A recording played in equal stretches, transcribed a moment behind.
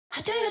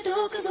do you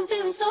do? 'Cause I'm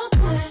feeling so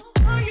good.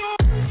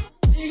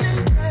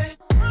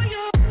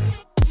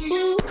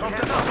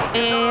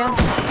 Yeah.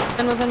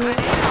 Been moving.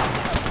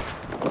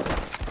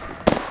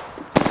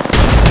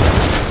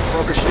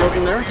 Broke a shield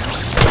in there.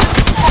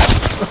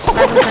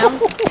 Rises down.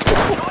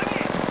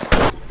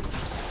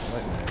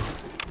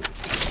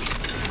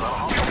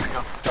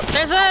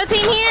 There's a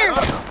team here!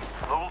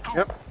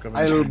 Yep.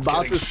 I was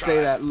about to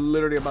say that.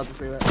 Literally about to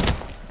say that.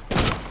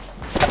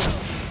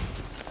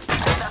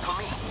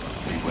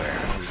 Beware.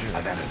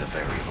 I've added a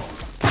variable.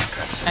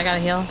 I gotta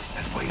heal.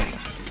 That's waiting.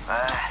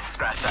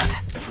 Scratch that.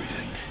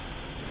 Everything.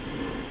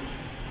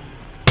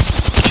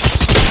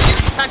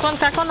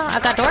 Crack one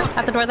at that door.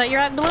 At the door that you're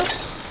at, Blue.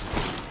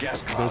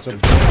 Gas There's dropped. a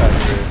jump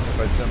back here. If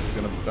I jump, it's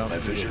gonna bounce. My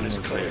vision is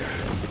clear.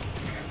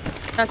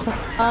 That's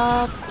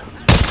up.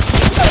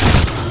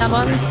 That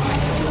one.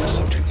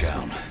 Subject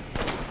down.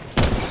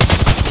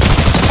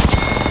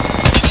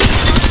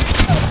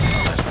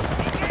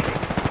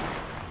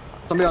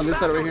 Somebody on this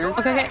side over here.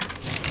 Okay, okay.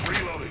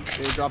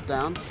 They drop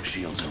down.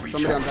 Shields and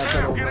Somebody on recharge. that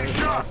side over there.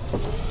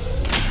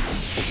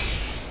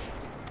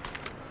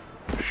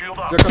 Shield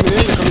up. They're coming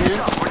in. They're coming in.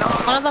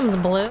 One of them's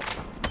blue.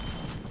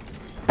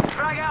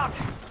 Drag out.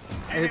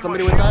 I hit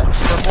somebody with that.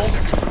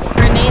 Purple.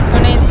 Grenades.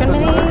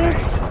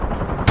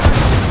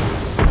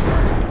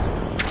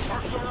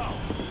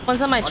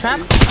 One's on my trap.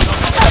 No.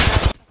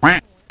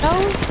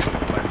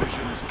 My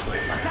vision is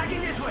clear.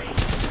 Attacking this way.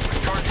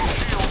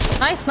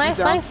 Nice.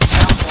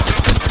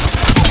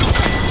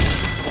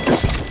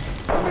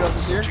 Somebody else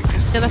is here.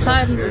 The other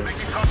side.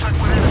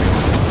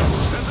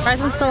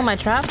 Ryzen's still in my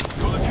trap. Oh,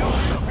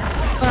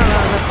 no,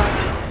 that's not.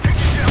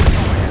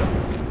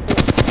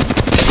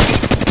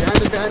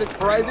 Behind it.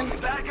 Horizon.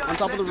 On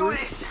top of the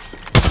roof.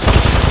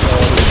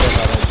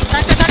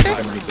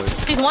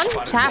 Tractor. He's one.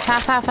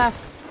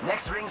 Half.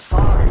 Next ring's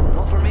far.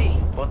 Not for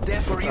me, but there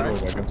for you. Oh,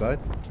 back inside.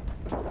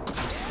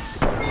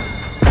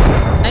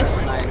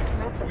 Nice.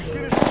 Nice.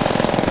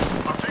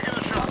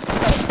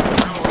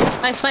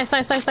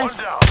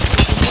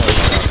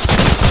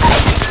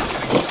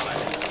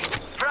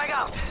 Drag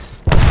out.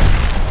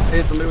 I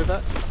hit somebody with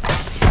that.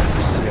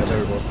 Yeah, they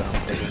were both down.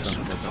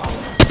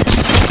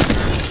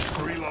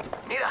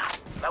 Mira,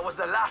 that was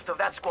the last of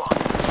that squad.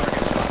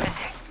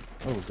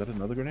 Oh, is that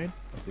another grenade?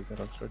 I think that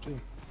Oxford too.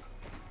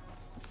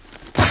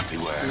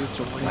 Beware.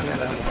 I've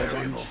added a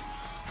variable.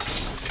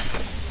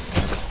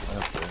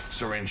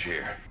 Syringe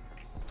here.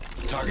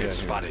 Target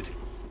spotted.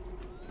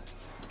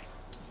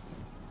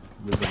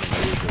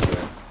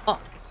 Oh.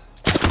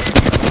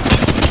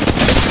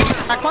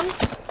 Back one.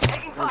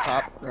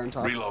 They're on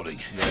top. Reloading.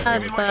 At I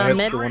the hit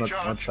mid. the one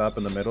on top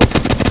in the middle.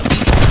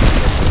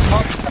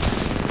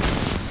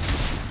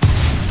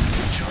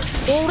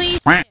 Holy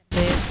shit,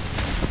 dude.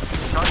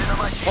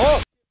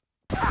 Oh!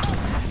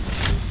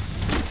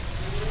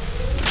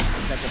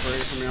 That's a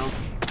break from y'all.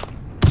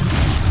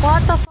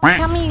 What the f?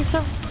 How many?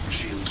 So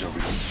Shields are I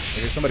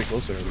hear somebody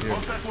closer over here.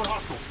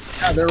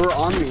 Yeah, they were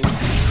on me.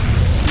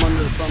 I'm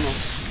under the tunnel.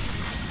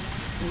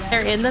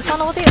 they're in the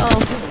tunnel with you? Oh,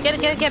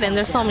 get in.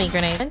 There's so many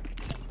grenades.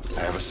 I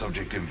have a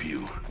subject in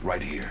view,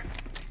 right here.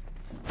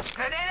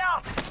 Grenade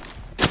out.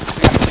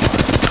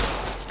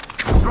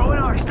 Throw an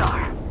arc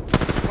star.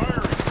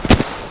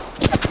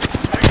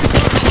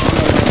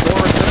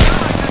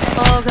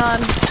 Oh god.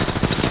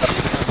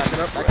 Back it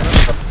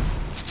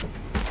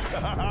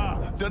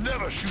up. They'll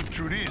never shoot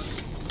through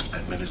this.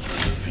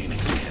 Administering the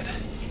Phoenix kit.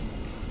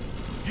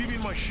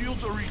 Giving my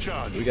shields a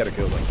recharge. We gotta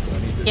kill them. I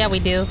need to- Yeah, we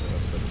do.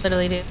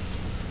 Literally do.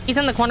 He's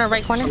in the corner,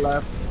 right corner. To the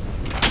left.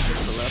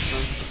 Just the left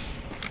one.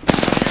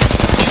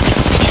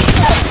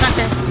 Back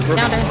there.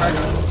 Down there.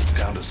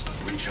 Down to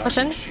recharging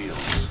Pushing.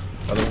 shields.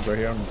 Other one's right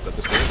here on the stairs.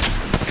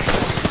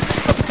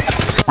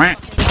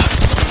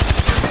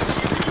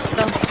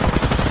 Go.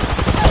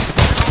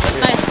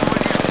 Nice.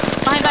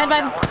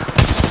 Behind.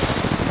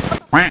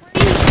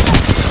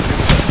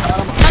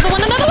 Another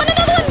one.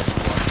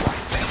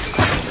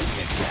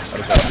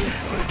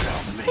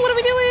 What are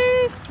we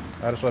doing?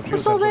 I just left you.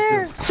 It's still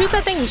there. Shoot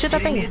that thing.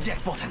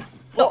 Eject button.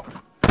 Oh!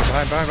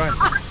 Behind.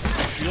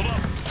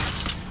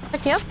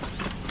 Pick me up.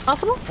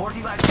 Possible?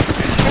 45.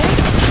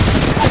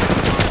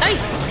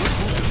 Nice.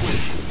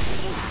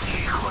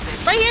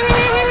 Right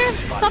here.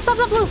 Stop,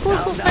 Blue. Slow.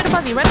 Right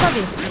above you.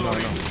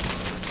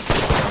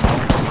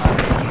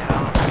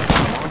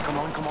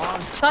 Come on.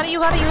 Got it, you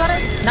got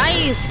it.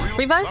 Nice.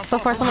 Revive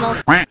before someone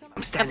else. I'm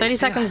Got standing 30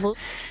 still. seconds, Blue.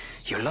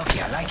 You're lucky,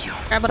 I like you.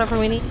 Grab whatever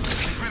we need.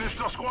 Finish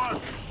the squad.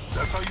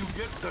 That's how you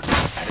get the...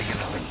 Adding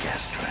another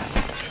gas trap.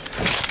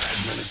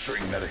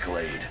 Administering medical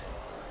aid.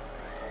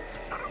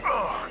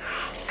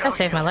 That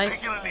saved my life.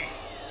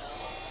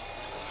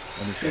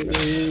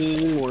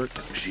 Work.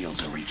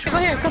 Shields are Come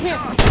recharged.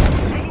 here.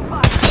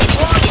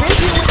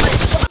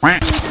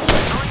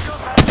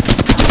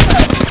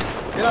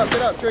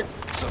 Get out, Trix.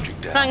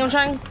 Subject down. I'm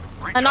trying.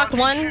 I knocked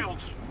one.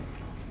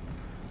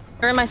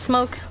 They're in my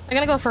smoke. I'm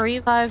gonna go for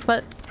revive,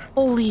 but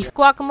holy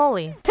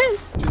guacamole.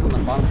 She's on the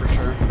bottom for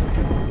sure.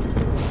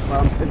 But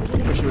I'm still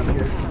pushing up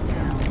here.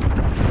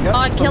 Yep, Oh,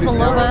 I killed the somebody's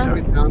down, loba.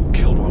 somebody's down.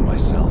 Killed one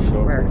myself.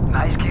 Where?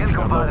 Nice kill,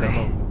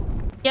 compadre.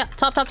 Yeah,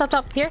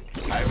 top. Here.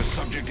 I have a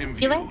subject in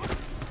view. Healing.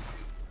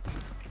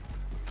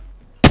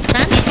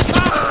 Man.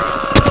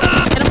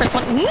 Get him for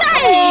 20.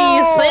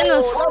 Nice! In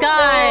the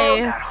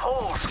sky! That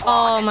whole squad.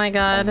 Oh my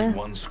god.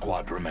 One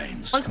squad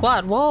remains. One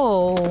squad,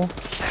 whoa.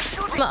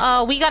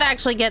 We gotta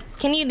actually get.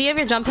 Do you have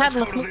your jump pad?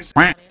 Let's move.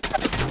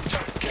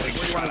 Getting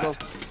shot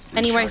at.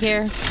 Any right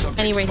here.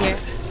 Any right here.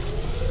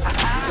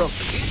 Go.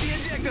 Hit the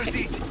ejector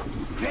seat.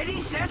 Ready,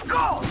 set,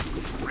 go.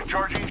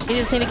 Recharging. You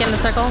just need to get in the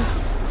circle.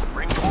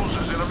 Ring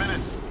closes in a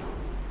minute.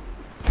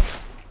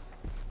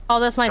 Oh,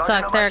 this might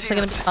suck. They're actually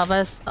gonna be above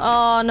us.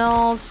 Oh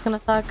no, this is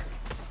gonna suck.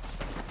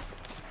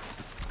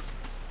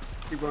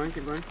 Keep going,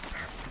 keep going.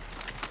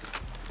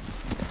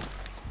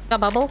 Got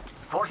bubble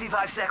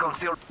 45 seconds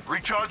still.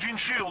 Recharging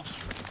shields.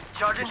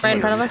 Charging. right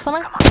in front of us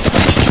somewhere. Come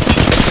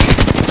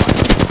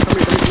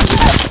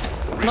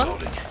on.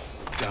 Reloading.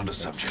 Down to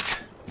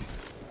subject.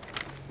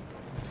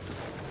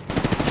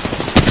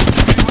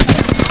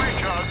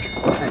 Recharge.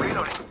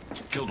 Nice.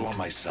 Killed one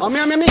myself. On me.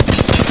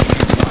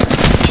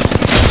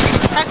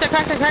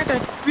 Cracked her.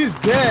 He's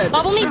dead.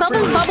 Bubble me,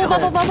 bubble.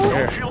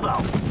 Shield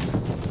out.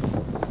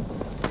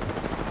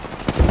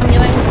 I'm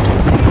healing.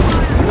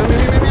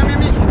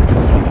 Me.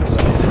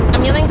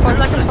 I'm healing. 4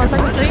 seconds,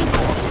 3. You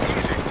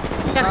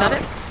guys got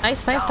it.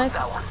 Nice.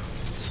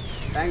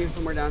 Bang is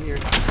somewhere down here.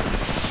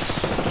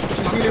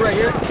 She's healing right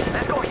here.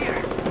 Let's go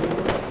here.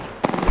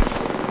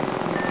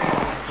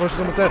 Where's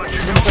someone dead?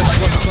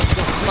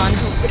 Fun.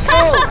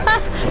 Oh!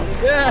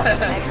 Yeah!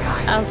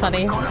 That was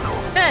funny.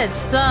 Good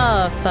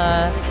stuff.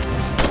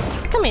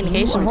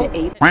 Communication. You are Hole.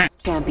 the Apex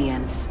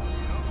champions.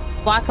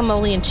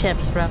 Guacamole and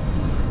chips, bro.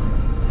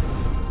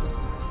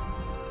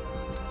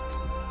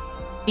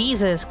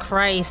 Jesus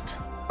Christ.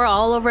 We're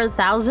all over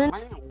 1,000.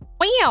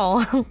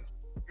 Wow.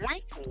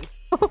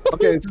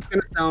 Okay, this is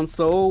gonna sound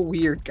so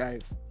weird,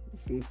 guys.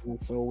 This is gonna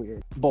sound so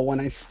weird. But when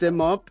I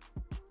stim up,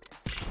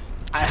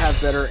 I have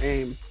better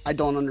aim. I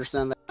don't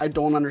understand that. I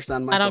don't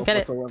understand myself get it.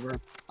 whatsoever.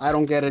 I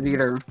don't get it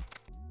either.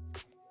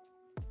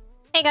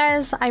 Hey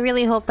guys, I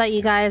really hope that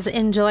you guys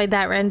enjoyed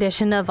that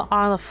rendition of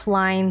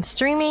offline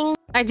streaming.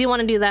 I do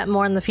want to do that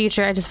more in the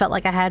future. I just felt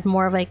like I had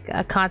more of like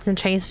a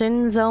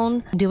concentration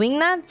zone doing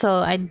that, so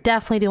I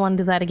definitely do want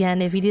to do that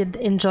again. If you did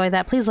enjoy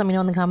that, please let me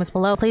know in the comments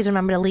below. Please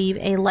remember to leave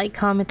a like,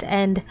 comment,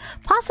 and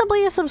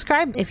possibly a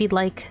subscribe if you'd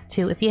like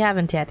to, if you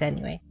haven't yet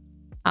anyway.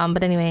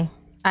 But anyway,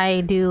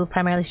 I do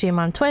primarily stream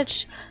on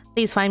Twitch.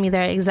 Please find me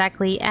there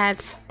exactly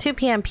at 2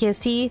 p.m.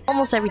 PST,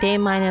 almost every day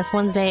minus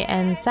Wednesday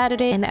and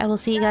Saturday. And I will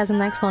see you guys in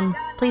the next one.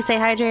 Please stay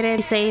hydrated,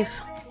 be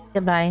safe.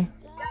 Goodbye.